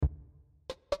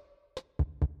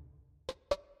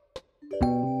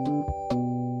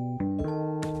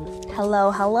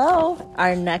Hello, hello.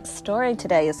 Our next story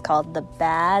today is called The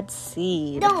Bad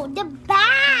Seed. No, The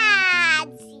Bad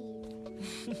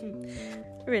Seed.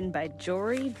 Written by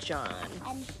Jory John.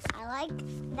 And I like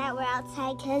that we're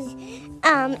outside because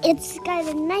it's got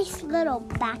a nice little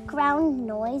background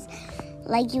noise.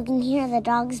 Like you can hear the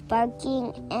dogs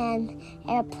barking and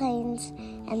airplanes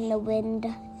and the wind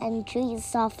and trees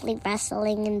softly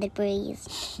rustling in the breeze.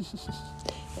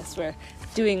 Yes, we're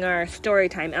doing our story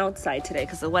time outside today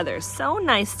because the weather is so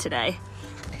nice today.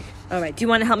 All right, do you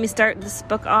want to help me start this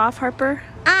book off, Harper?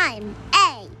 I'm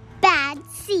a bad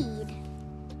seed.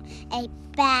 A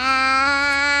bad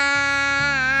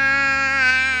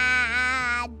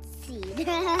seed.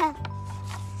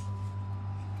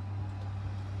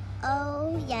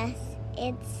 Oh, yes,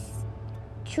 it's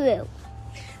true.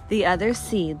 The other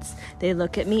seeds, they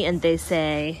look at me and they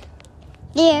say,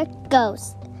 There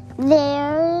goes.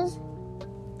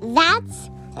 That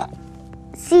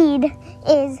seed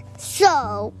is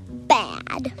so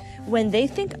bad. when they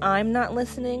think I'm not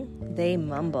listening, they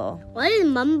mumble. What does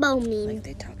mumbo mean? Like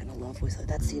they talk in a low voice, like,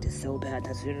 that seed is so bad,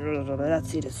 that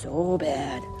seed is so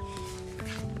bad.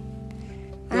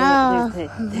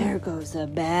 There goes a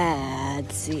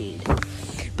bad seed.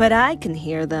 But I can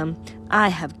hear them. I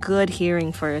have good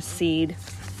hearing for a seed.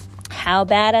 How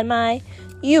bad am I?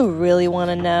 You really want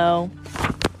to know?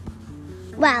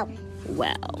 Well,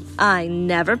 I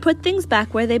never put things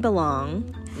back where they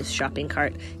belong. This shopping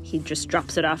cart, he just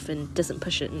drops it off and doesn't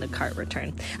push it in the cart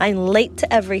return. I'm late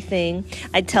to everything.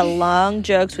 I tell long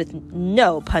jokes with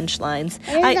no punchlines.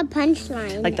 What is a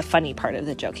punchline? Like the funny part of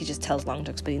the joke. He just tells long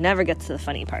jokes, but he never gets to the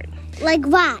funny part. Like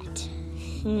what?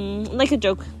 Like a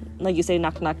joke, like you say,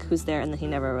 knock, knock, who's there? And then he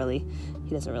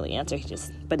doesn't really answer.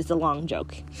 But it's a long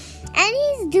joke. And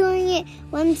he's doing it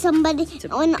when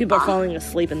People are falling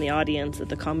asleep in the audience at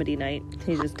the comedy night.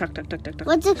 He just tuck, tuck, tuck, tuck, tuck.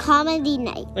 What's a comedy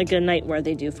night? Like a night where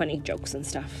they do funny jokes and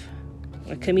stuff.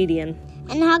 A comedian.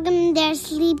 And how come they're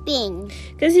sleeping?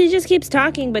 Because he just keeps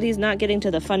talking, but he's not getting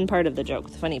to the fun part of the joke,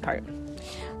 the funny part.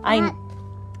 That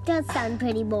does sound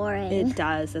pretty boring. It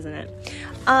does, doesn't it?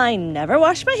 I never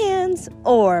wash my hands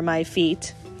or my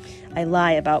feet. I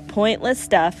lie about pointless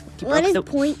stuff. What is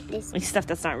pointless? Stuff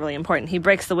that's not really important. He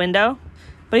breaks the window,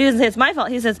 but he doesn't say it's my fault.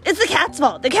 He says, it's the cat's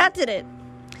fault. The cat did it.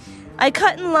 I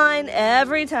cut in line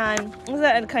every time. Is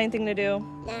that a kind thing to do?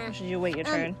 Nah. Or should you wait your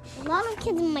turn? A lot of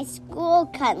kids in my school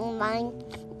cut in line.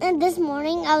 And this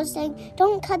morning I was saying,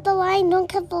 don't cut the line,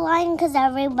 because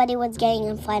everybody was getting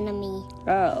in front of me.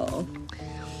 Oh,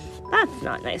 that's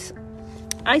not nice.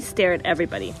 I stare at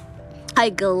everybody. I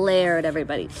glare at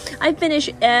everybody. I finish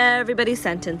everybody's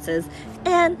sentences.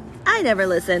 And I never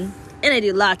listen. And I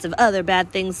do lots of other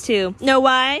bad things too. Know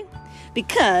why?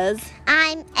 Because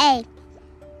I'm a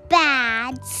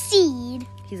bad seed.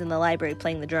 He's in the library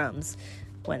playing the drums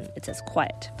when it says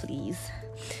quiet, please.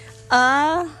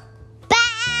 Bad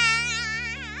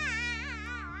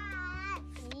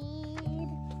seed.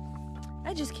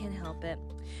 I just can't help it.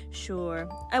 Sure,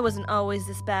 I wasn't always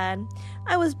this bad.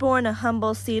 I was born a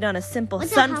humble seed on a simple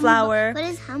sunflower. What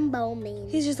does humble mean?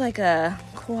 He's just like a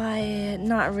quiet,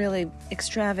 not really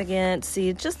extravagant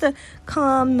seed, just a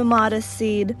calm, modest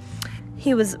seed.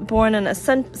 He was born in a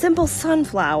simple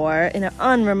sunflower in an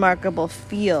unremarkable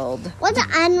field. What's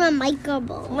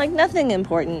unremarkable? Like nothing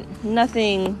important,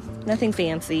 nothing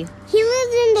fancy. He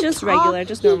lives in the just regular,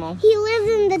 just normal. He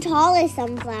lives in the tallest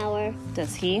sunflower.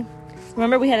 Does he?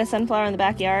 Remember we had a sunflower in the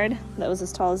backyard that was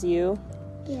as tall as you?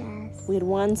 Yes. We had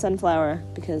one sunflower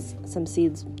because some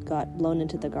seeds got blown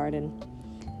into the garden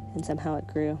and somehow it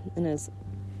grew and it was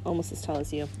almost as tall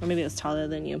as you. Or maybe it was taller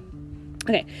than you.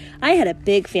 Okay, I had a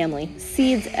big family,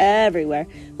 seeds everywhere.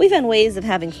 We found ways of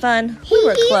having fun. We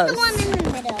were close. He's the one in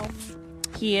the middle.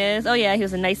 He is? Oh yeah, he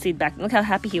was a nice seed back then. Look how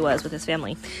happy he was with his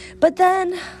family. But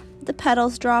then the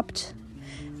petals dropped.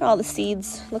 All the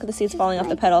seeds. Look at the seeds falling off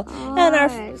the petal. And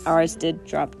ours did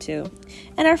drop too.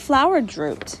 And our flower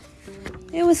drooped.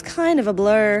 It was kind of a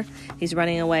blur. He's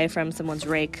running away from someone's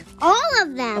rake. All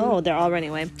of them. Oh, they're all running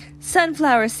away.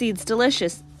 Sunflower seeds,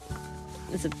 delicious.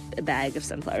 It's a bag of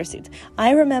sunflower seeds.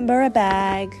 I remember a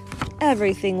bag.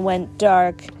 Everything went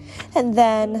dark. And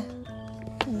then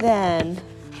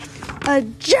a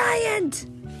giant.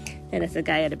 And it's a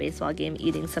guy at a baseball game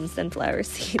eating some sunflower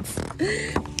seeds.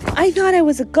 I thought I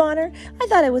was a goner. I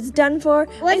thought I was done for.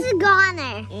 What's a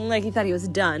goner? Like he thought he was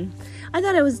done. I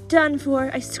thought I was done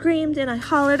for. I screamed and I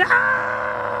hollered,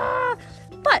 ah!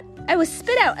 But I was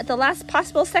spit out at the last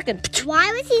possible second.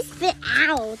 Why was he spit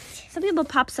out? Some people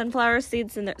pop sunflower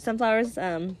seeds in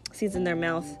their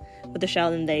mouth with the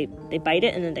shell, and they bite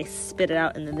it and then they spit it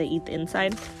out and then they eat the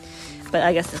inside. But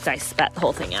I guess this guy spat the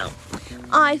whole thing out.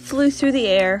 I flew through the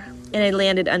air. and I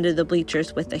landed under the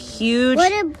bleachers with a huge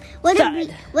thud. What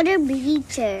are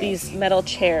bleachers? These metal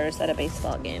chairs at a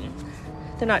baseball game.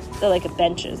 They're like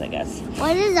benches, I guess.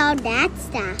 What is all that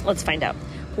stuff? Let's find out.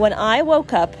 When I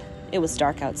woke up, it was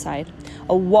dark outside.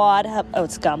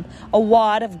 It's gum. A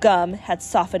wad of gum had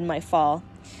softened my fall.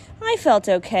 I felt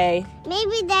okay.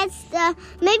 Maybe he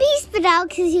spit out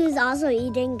because he was also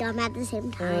eating gum at the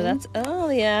same time. Oh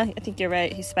yeah, I think you're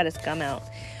right. He spat his gum out.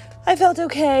 I felt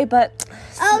okay, but...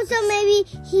 Oh, so maybe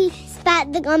he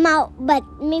spat the gum out, but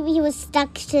maybe he was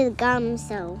stuck to the gum,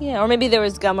 so... Yeah, or maybe there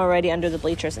was gum already under the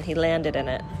bleachers and he landed in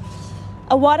it.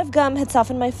 A wad of gum had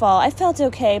softened my fall. I felt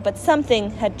okay, but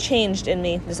something had changed in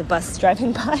me. There's a bus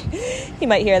driving by. You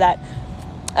might hear that.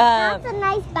 That's a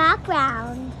nice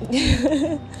background.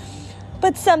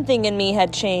 But something in me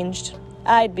had changed.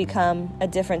 I'd become a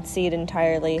different seed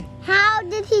entirely. How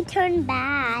did he turn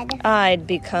bad? I'd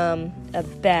become a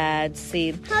bad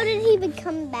seed. How did he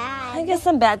become bad? I guess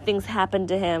some bad things happened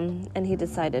to him, and he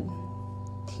decided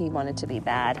he wanted to be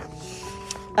bad.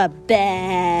 A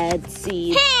bad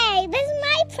seed. Hey, this is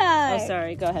my part. Oh,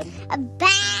 sorry. Go ahead. A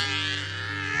bad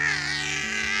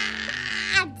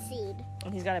seed.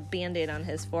 He's got a Band-Aid on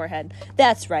his forehead.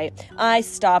 That's right. I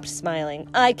stopped smiling.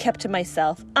 I kept to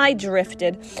myself. I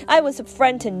drifted. I was a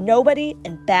friend to nobody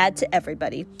and bad to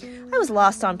everybody. I was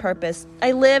lost on purpose.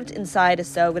 I lived inside a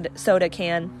soda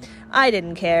can. I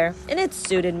didn't care, and it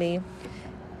suited me.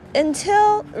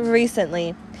 Until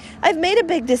recently. I've made a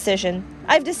big decision.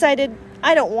 I've decided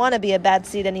I don't want to be a bad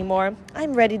seed anymore.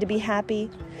 I'm ready to be happy.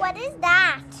 What is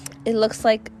that? It looks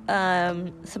like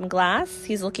some glass.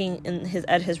 He's looking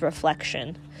at his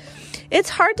reflection. It's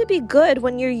hard to be good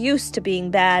when you're used to being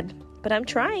bad, but I'm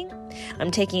trying.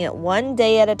 I'm taking it one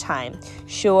day at a time.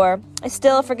 Sure, I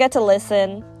still forget to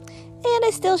listen, and I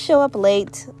still show up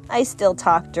late. I still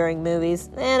talk during movies,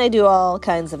 and I do all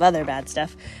kinds of other bad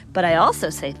stuff. But I also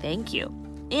say thank you,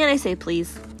 and I say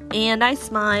please. And I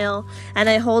smile, and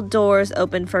I hold doors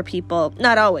open for people.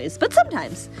 Not always, but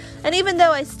sometimes. And even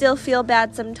though I still feel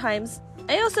bad sometimes,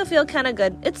 I also feel kind of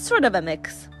good. It's sort of a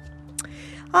mix.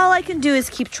 All I can do is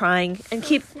keep trying and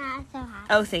keep... Not so hot.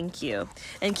 Oh, thank you.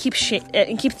 And keep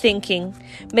thinking.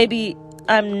 Maybe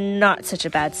I'm not such a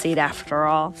bad seed after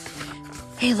all.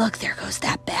 Hey, look, there goes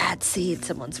that bad seed,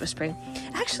 someone's whispering.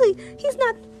 Actually, he's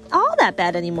not all that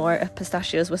bad anymore,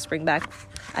 Pistachio's whispering back.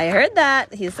 I heard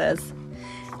that, he says.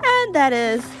 And that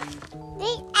is...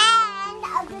 the end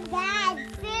of the bad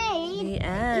seed. The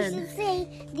end. You should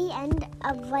say the end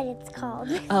of what it's called.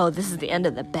 Oh, this is the end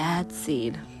of the bad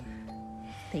seed.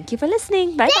 Thank you for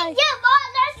listening. Bye-bye. Thank you